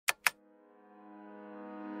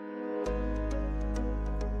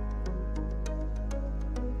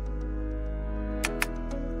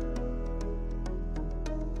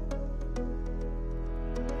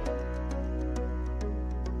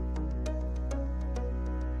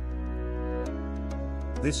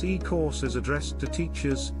This e-course is addressed to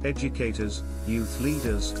teachers, educators, youth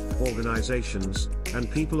leaders, organizations, and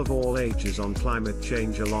people of all ages on climate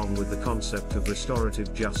change, along with the concept of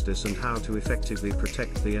restorative justice and how to effectively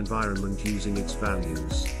protect the environment using its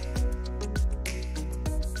values.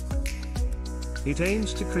 It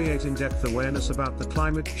aims to create in-depth awareness about the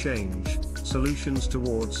climate change, solutions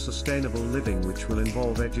towards sustainable living, which will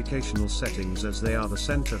involve educational settings as they are the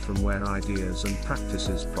center from where ideas and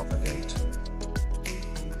practices propagate.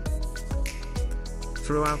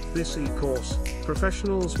 Throughout this e-course,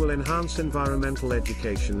 professionals will enhance environmental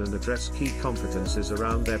education and address key competencies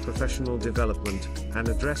around their professional development, and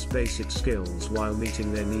address basic skills while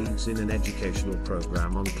meeting their needs in an educational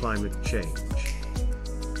program on climate change.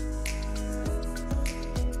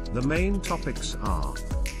 The main topics are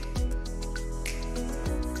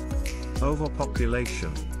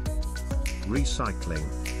overpopulation, recycling,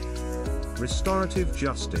 restorative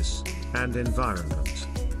justice, and environment,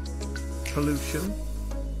 pollution,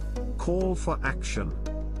 call for action.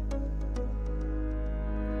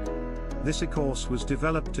 This e-course was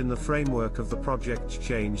developed in the framework of the project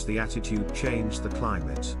Change the Attitude, Change the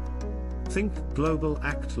Climate. Think Global,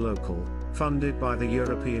 Act Local, funded by the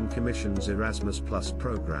European Commission's Erasmus Plus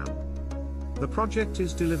program. The project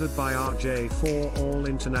is delivered by RJ4All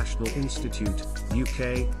International Institute,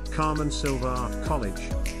 UK, Carmen Sylva Art College,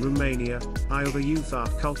 Romania, İ.ova Youth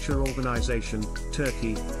Art Culture Organization,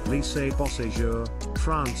 Turkey, Lycée Beauséjour,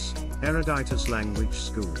 France, Eruditus Language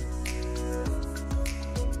School.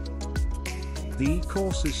 The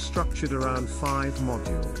e-course is structured around 5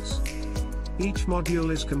 modules. Each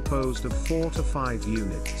module is composed of 4 to 5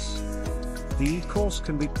 units. The e-course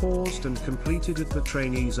can be paused and completed at the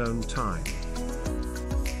trainee's own time.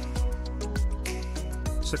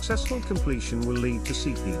 Successful completion will lead to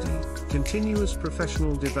CPD, Continuous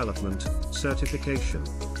Professional Development, certification.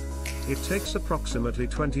 It takes approximately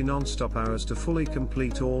 20 non-stop hours to fully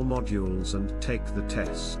complete all modules and take the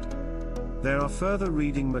test. There are further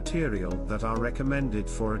reading material that are recommended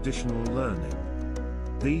for additional learning.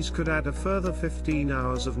 These could add a further 15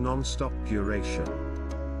 hours of non-stop duration.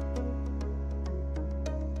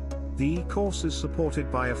 The e-course is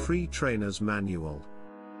supported by a free trainer's manual.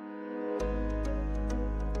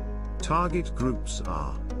 Target groups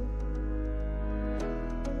are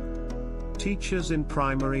teachers in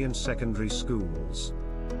primary and secondary schools,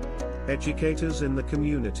 educators in the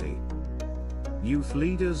community, youth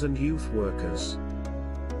leaders and youth workers,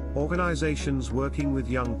 organizations working with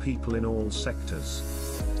young people in all sectors,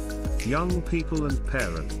 young people and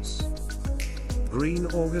parents, green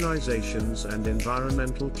organizations and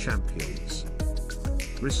environmental champions,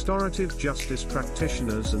 restorative justice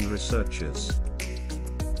practitioners and researchers.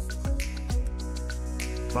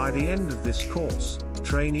 By the end of this course,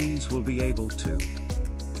 trainees will be able to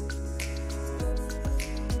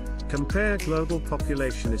compare global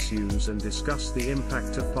population issues and discuss the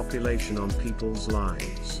impact of population on people's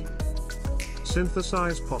lives,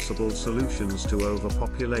 synthesize possible solutions to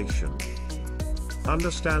overpopulation,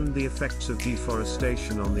 understand the effects of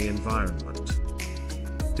deforestation on the environment,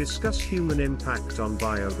 discuss human impact on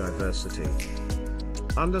biodiversity,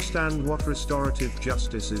 understand what restorative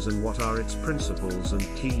justice is and what are its principles and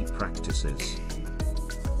key practices,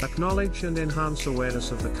 acknowledge and enhance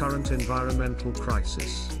awareness of the current environmental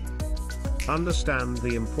crisis, understand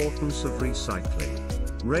the importance of recycling,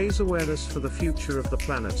 raise awareness for the future of the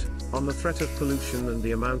planet, on the threat of pollution and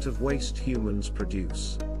the amount of waste humans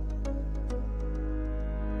produce.